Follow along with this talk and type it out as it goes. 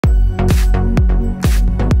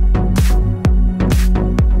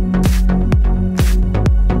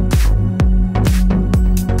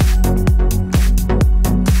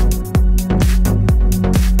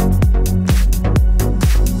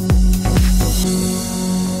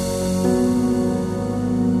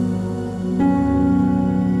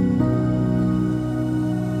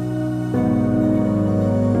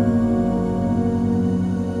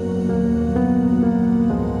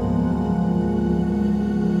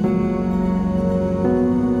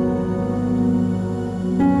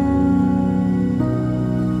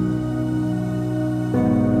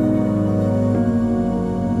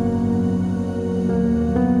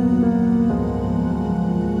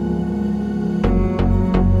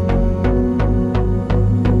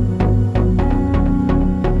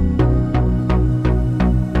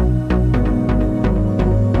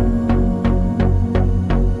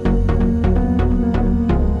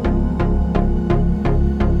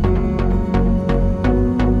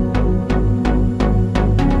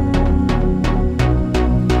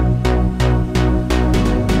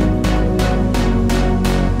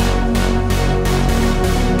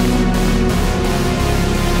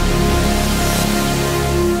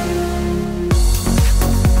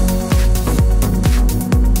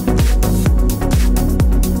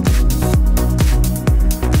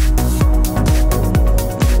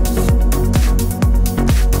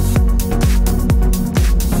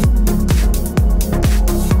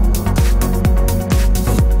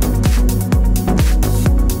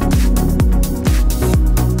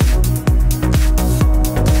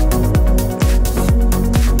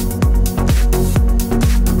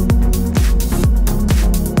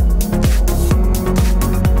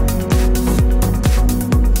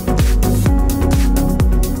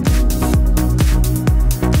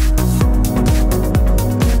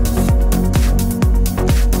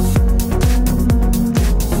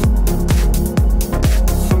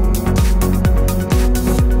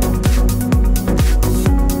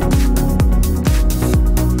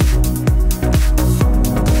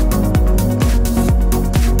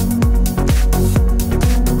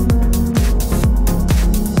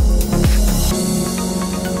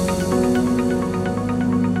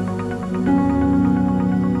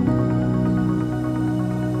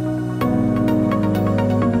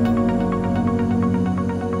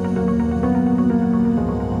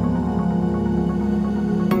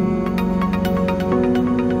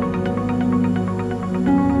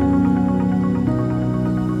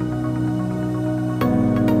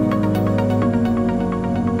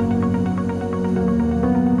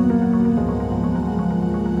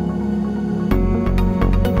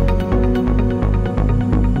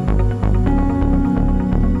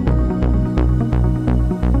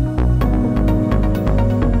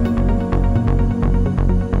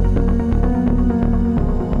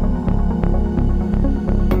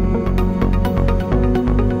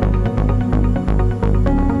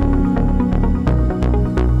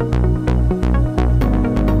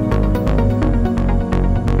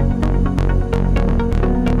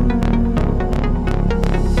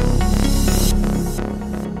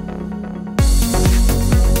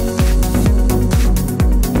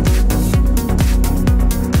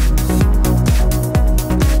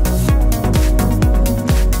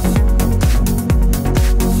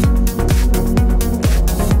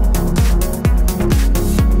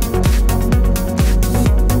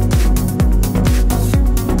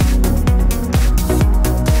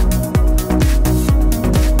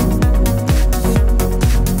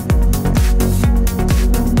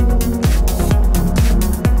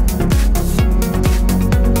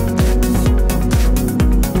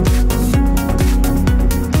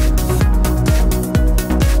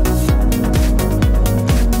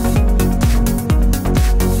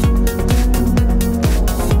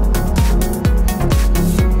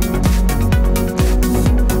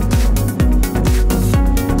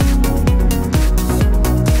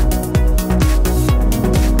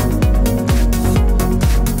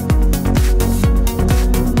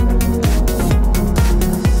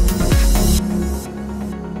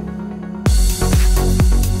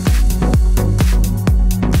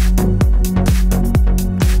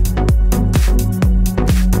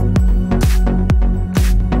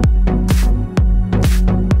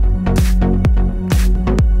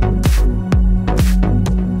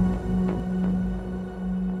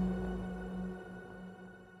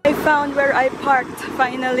parked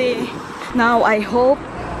finally. Now I hope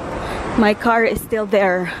my car is still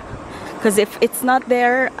there, because if it's not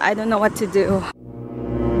there, I don't know what to do.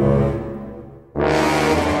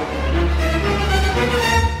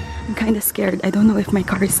 I'm kind of scared. I don't know if my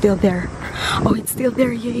car is still there. Oh, it's still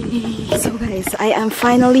there, yay! So guys, I am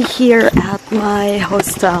finally here at my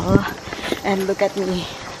hostel, and look at me.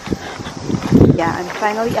 Yeah, I'm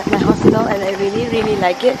finally at my hostel and I really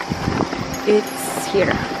like it. It's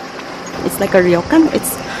here. It's like a ryokan.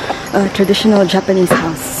 It's a traditional Japanese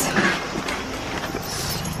house.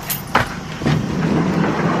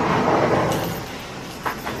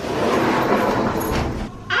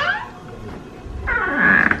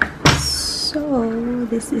 So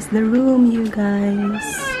this is the room, you guys.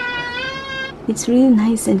 It's really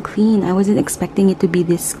nice and clean. I wasn't expecting it to be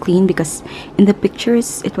this clean because in the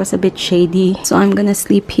pictures it was a bit shady. So I'm gonna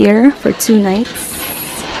sleep here for 2 nights.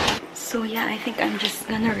 So yeah, I think I'm just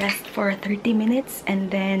gonna rest for 30 minutes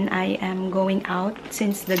and then I am going out.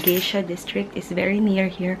 Since the geisha district is very near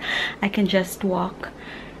here, I can just walk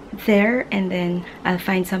there and then I'll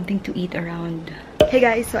find something to eat around. Hey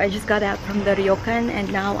guys, so I just got out from the ryokan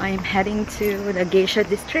and now I'm heading to the geisha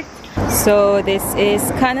district. So this is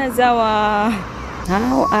Kanazawa.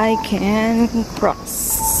 Now I can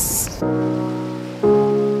cross.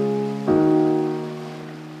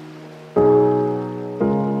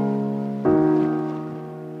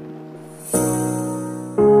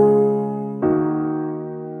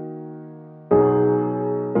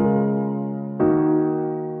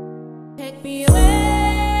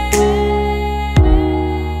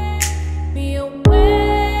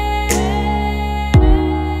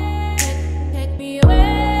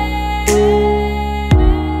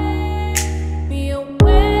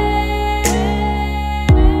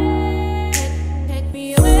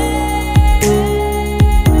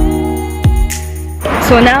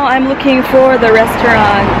 So now I'm looking for the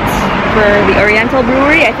restaurant for the Oriental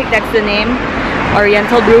Brewery. I think that's the name.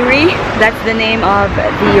 Oriental Brewery. That's the name of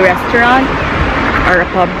the restaurant. Or a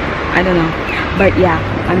pub. I don't know. But yeah,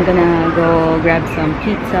 I'm gonna go grab some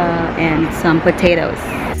pizza and some potatoes.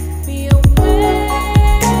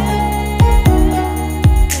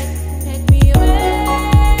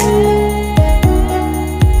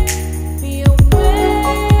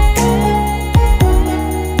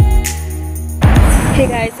 Hey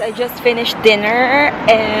guys, I just finished dinner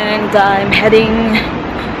and I'm heading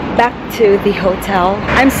back to the hotel.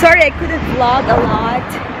 I'm sorry I couldn't vlog a lot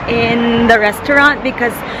in the restaurant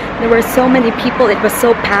because there were so many people. It was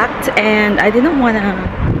so packed and I didn't wanna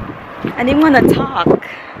talk.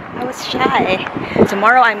 I was shy.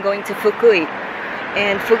 Tomorrow I'm going to Fukui,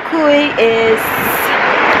 and Fukui is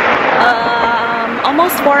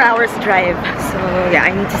almost 4 hours drive. So yeah,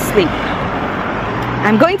 I need to sleep.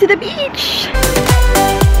 I'm going to the beach.